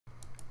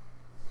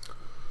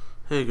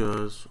Hey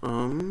guys,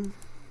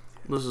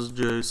 this is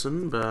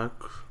Jason back,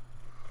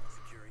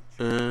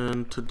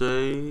 and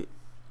today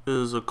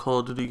is a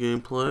Call of Duty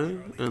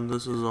gameplay, and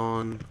this is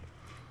on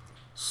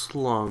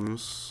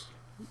Slums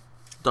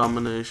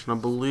Domination. I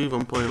believe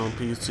I'm playing on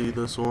PC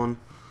this one.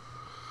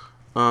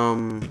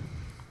 I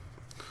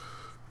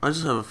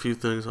just have a few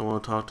things I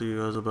want to talk to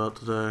you guys about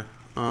today.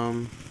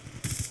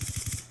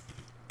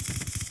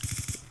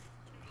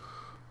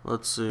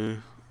 Let's see.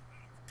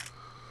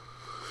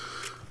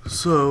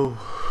 So,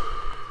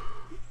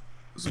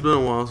 it's been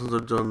a while since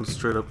I've done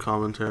straight up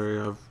commentary.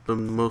 I've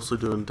been mostly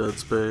doing Dead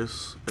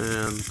Space,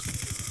 and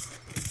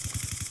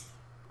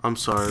I'm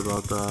sorry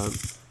about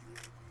that.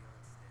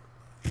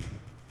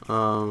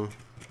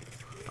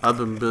 I've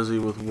been busy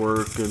with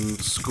work and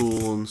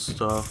school and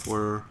stuff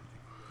where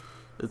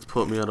it's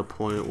put me at a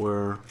point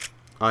where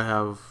I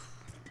have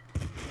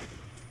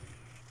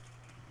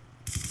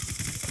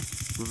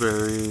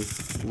very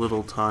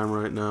little time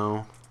right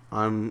now.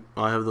 I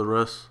have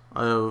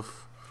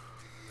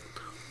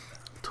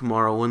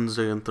tomorrow,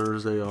 Wednesday, and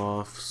Thursday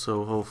off,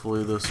 so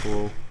hopefully this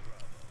will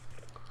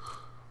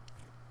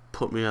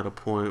put me at a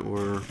point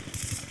where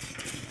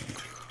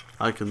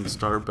I can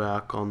start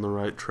back on the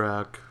right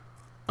track.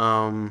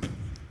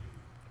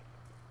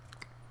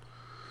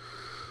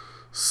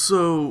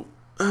 So,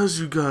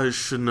 as you guys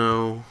should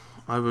know,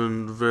 I've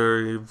been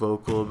very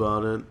vocal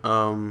about it.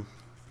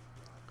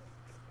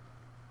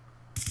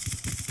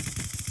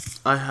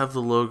 I have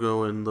the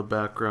logo in the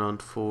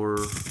background for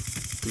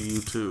the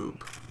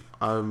YouTube.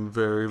 I'm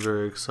very,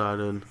 very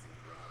excited.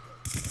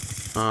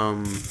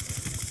 The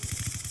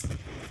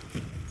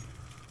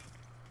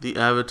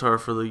avatar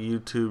for the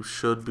YouTube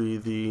should be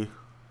the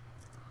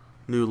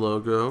new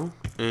logo,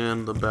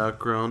 and the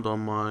background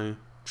on my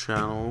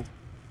channel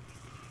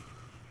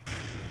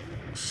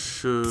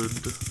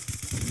should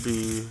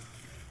be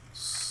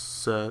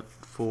set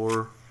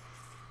for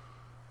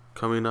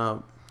coming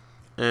up.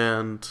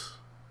 And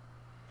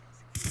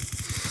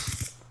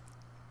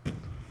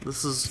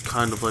this is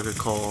kind of like a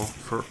call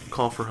for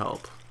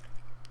help.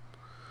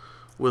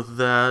 With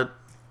that,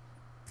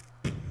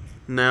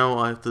 now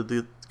I have to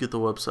get the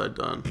website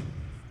done.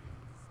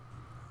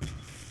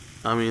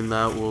 I mean,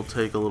 that will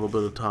take a little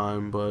bit of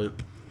time, but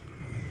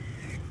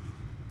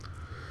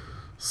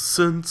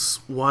since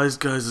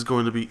WyzeGuys is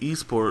going to be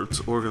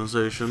esports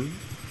organization,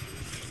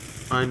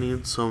 I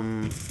need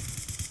some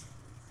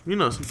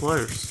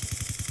players.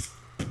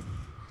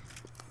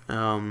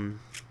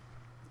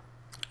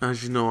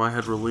 As you know, I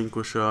had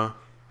Relinquisha,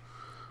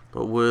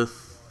 but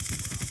with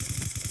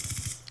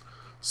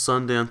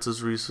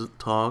Sundance's recent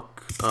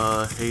talk,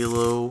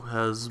 Halo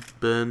has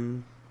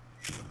been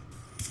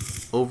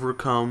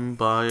overcome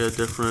by a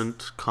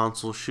different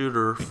console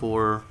shooter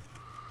for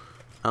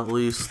at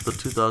least the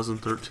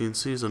 2013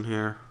 season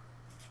here.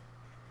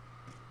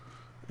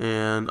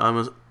 And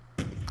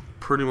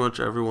pretty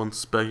much everyone's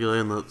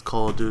speculating that it's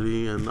Call of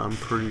Duty, and I'm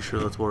pretty sure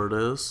that's what it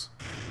is.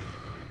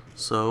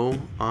 So,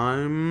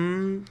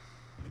 I'm,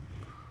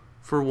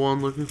 for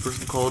one, looking for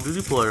some Call of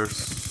Duty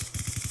players.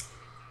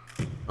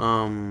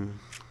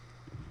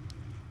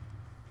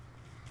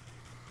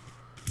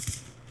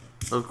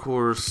 Of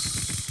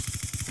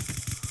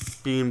course,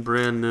 being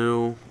brand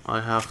new,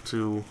 I have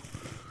to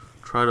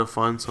try to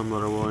find some that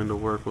are willing to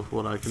work with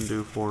what I can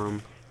do for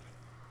them.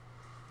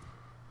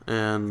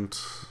 And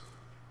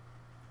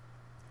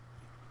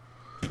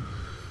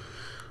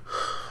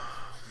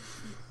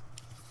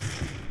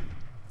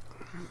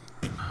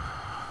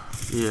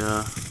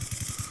yeah,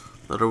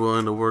 that are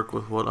willing to work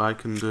with what I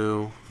can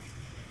do.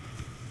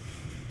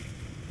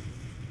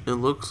 It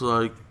looks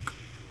like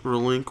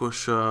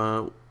Relinquish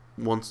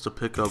wants to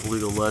pick up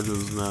League of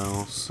Legends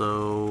now,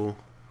 so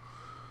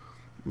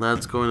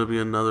that's going to be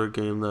another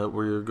game that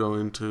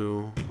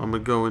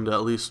I'm going to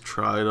at least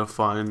try to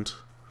find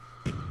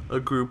a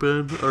group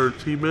in, or a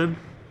team in.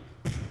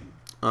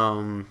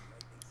 I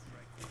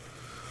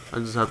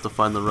just have to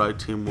find the right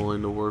team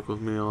willing to work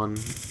with me on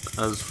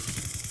as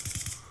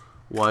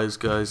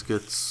WyzeGuys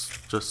gets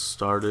just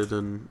started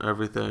and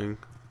everything.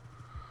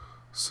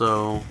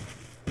 So,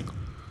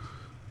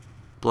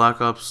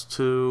 Black Ops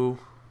 2,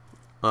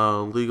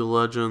 League of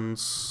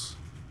Legends,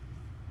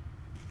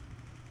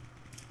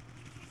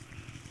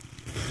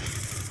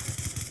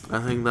 I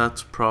think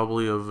that's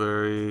probably a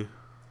very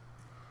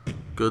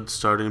good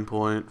starting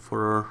point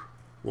for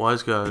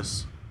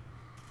WyzeGuys.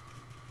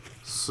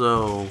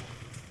 So,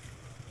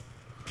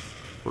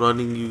 what I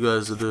need you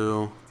guys to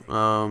do,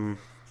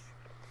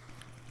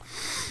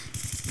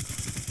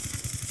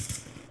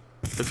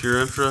 if you're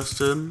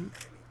interested,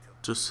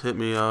 just hit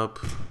me up.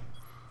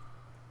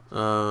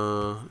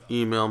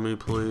 Email me,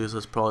 please.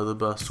 That's probably the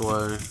best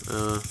way.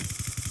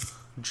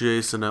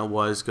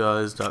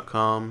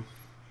 Jason@wyzeguys.com.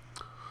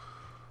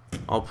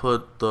 I'll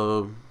put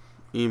the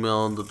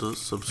email in the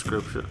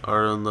subscription,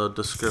 or in the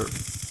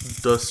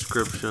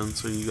description,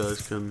 so you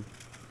guys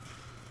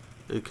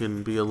it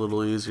can be a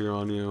little easier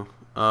on you.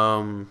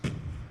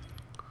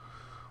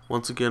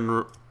 Once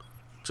again,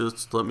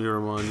 just let me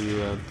remind you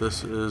that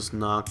this is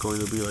not going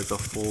to be like a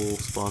full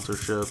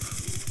sponsorship.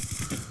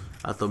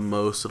 At the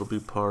most, it'll be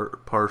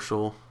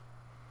partial,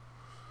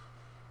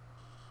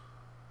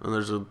 and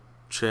there's a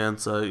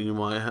chance that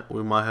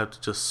we might have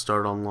to just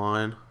start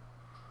online.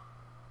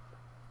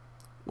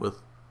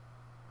 With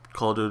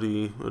Call of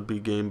Duty, it would be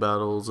game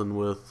battles, and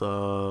with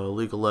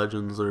League of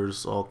Legends,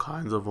 there's all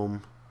kinds of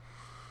them.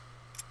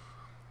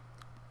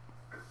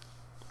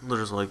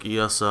 There's like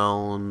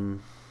ESL and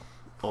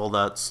all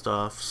that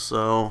stuff,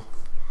 so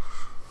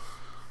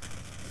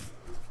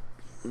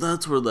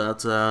that's where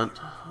that's at.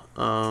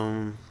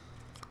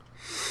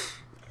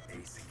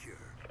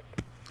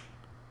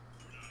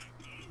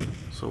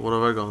 So what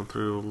have I gone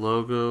through?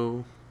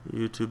 Logo,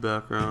 YouTube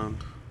background,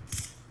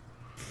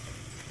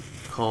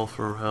 call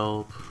for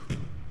help.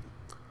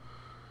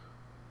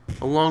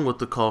 Along with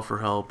the call for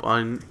help,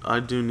 I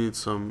do need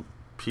some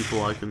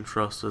people I can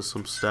trust as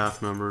some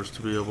staff members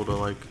to be able to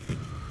like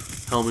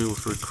help me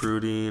with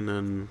recruiting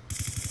and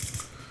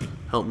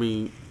help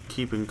me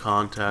keep in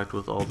contact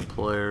with all the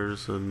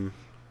players. And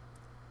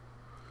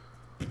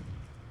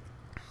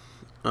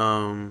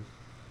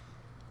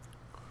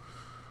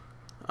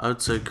I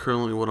would say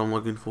currently what I'm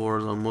looking for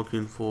is I'm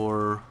looking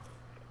for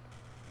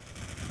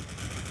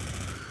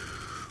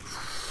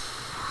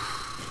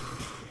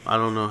I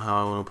don't know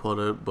how I want to put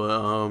it,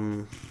 but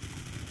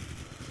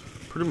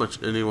pretty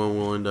much anyone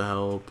willing to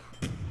help.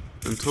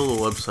 Until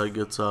the website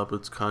gets up,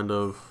 it's kind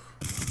of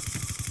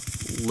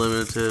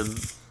limited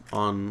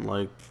on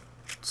like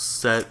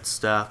set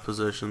staff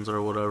positions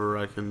or whatever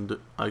I can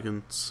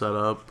set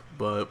up,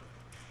 but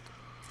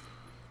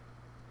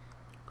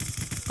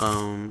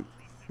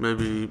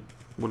maybe,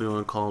 what do you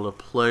want to call it, a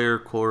player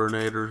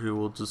coordinator who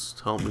will just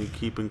help me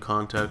keep in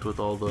contact with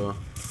all the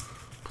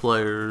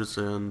players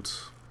and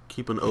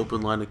keep an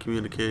open line of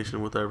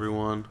communication with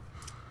everyone.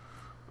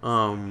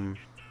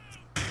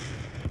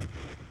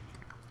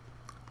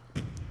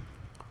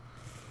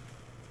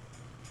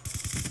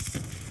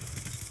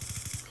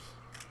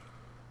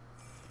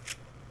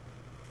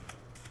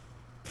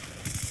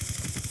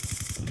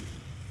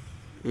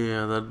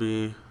 Yeah, that'd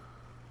be...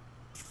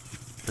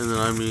 And then,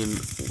 I mean,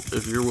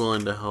 if you're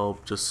willing to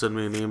help, just send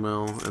me an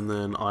email, and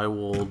then I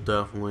will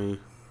definitely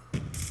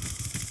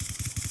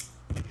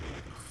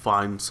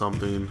find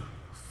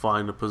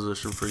a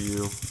position for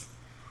you.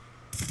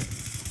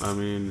 I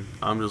mean,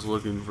 I'm just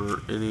looking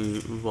for any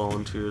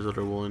volunteers that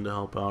are willing to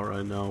help out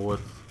right now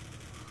with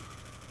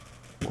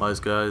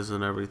WyzeGuys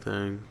and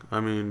everything. I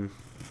mean,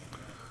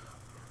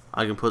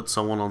 I can put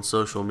someone on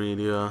social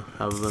media,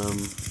 have them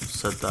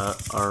set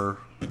that, or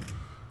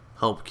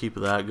help keep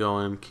that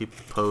going, keep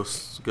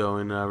posts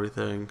going and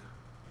everything.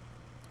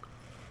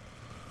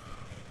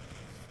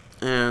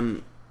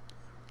 And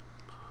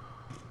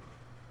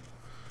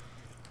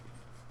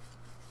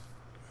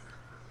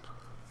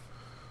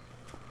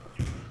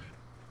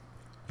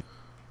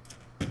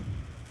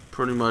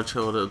pretty much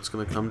what it's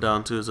going to come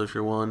down to is if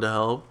you're willing to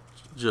help,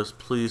 just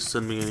please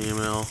send me an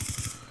email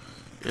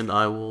and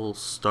I will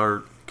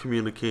start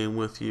communicating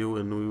with you,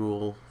 and we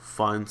will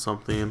find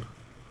something.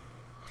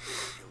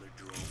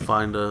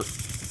 Find a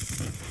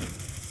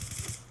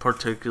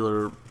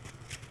particular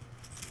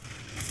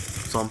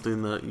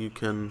something that you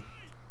can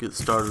get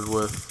started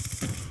with.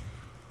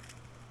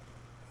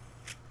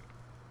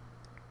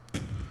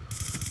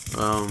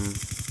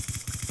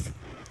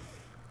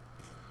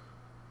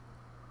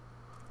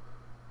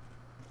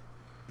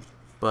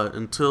 But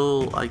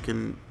until I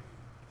can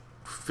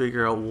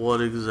figure out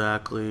what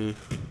exactly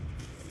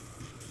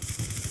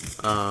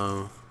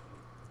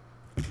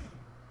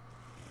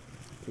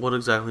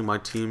my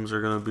teams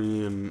are going to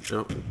be, and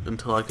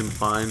until I can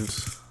find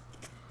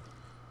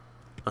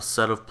a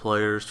set of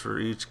players for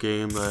each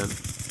game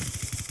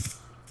that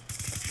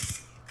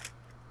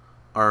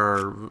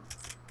are,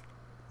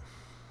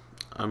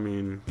 I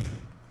mean,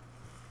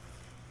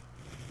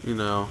 you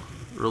know,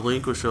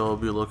 Relinquish, I'll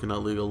be looking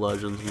at League of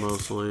Legends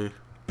mostly.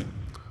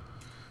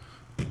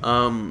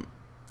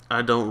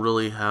 I don't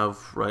really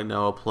have right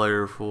now a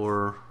player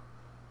for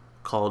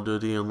Call of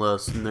Duty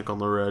unless Nick on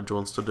the Reg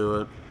wants to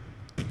do it.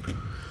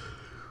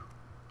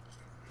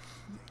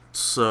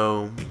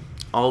 So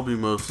I'll be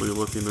mostly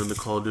looking into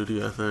Call of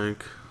Duty, I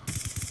think.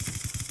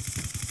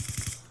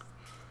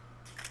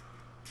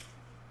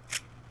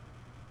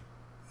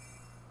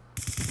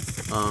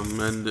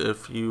 And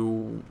if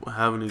you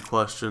have any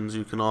questions,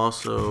 you can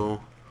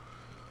also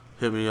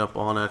hit me up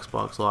on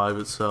Xbox Live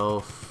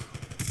itself.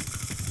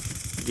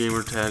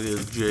 Gamer tag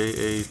is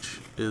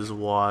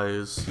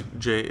JHIsWyze,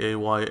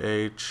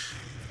 JAYH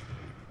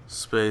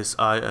space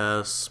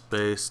IS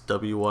space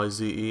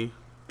WYZE,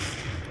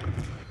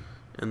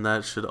 and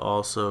that should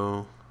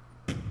also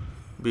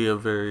be a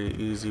very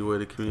easy way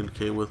to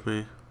communicate with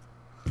me.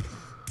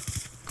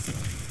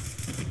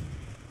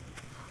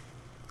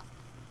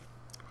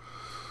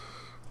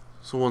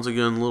 So once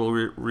again, a little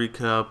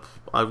recap.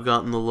 I've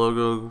gotten the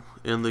logo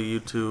and the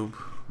YouTube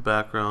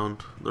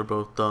background. They're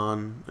both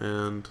done,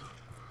 and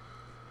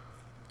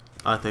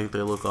I think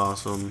they look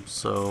awesome.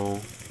 So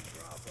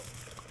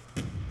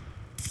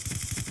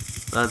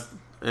that,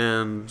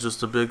 and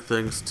just a big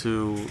thanks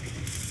to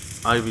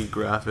Ivy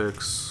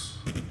Graphics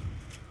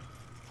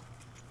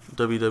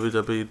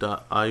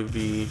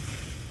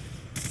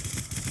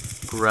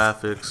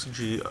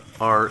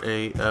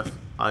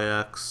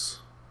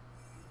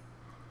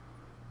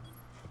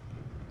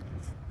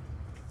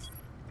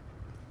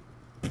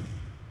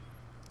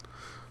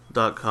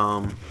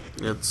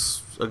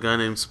It's a guy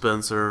named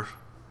Spencer.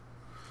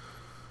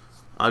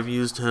 I've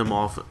used him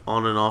on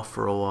and off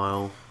for a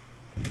while,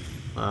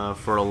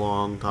 for a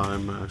long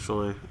time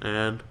actually,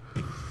 and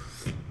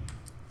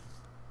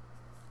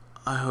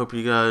I hope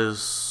you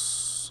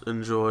guys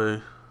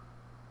enjoy,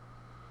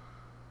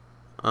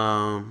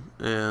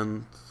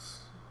 and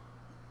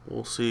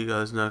we'll see you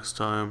guys next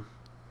time.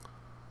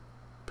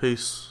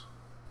 Peace.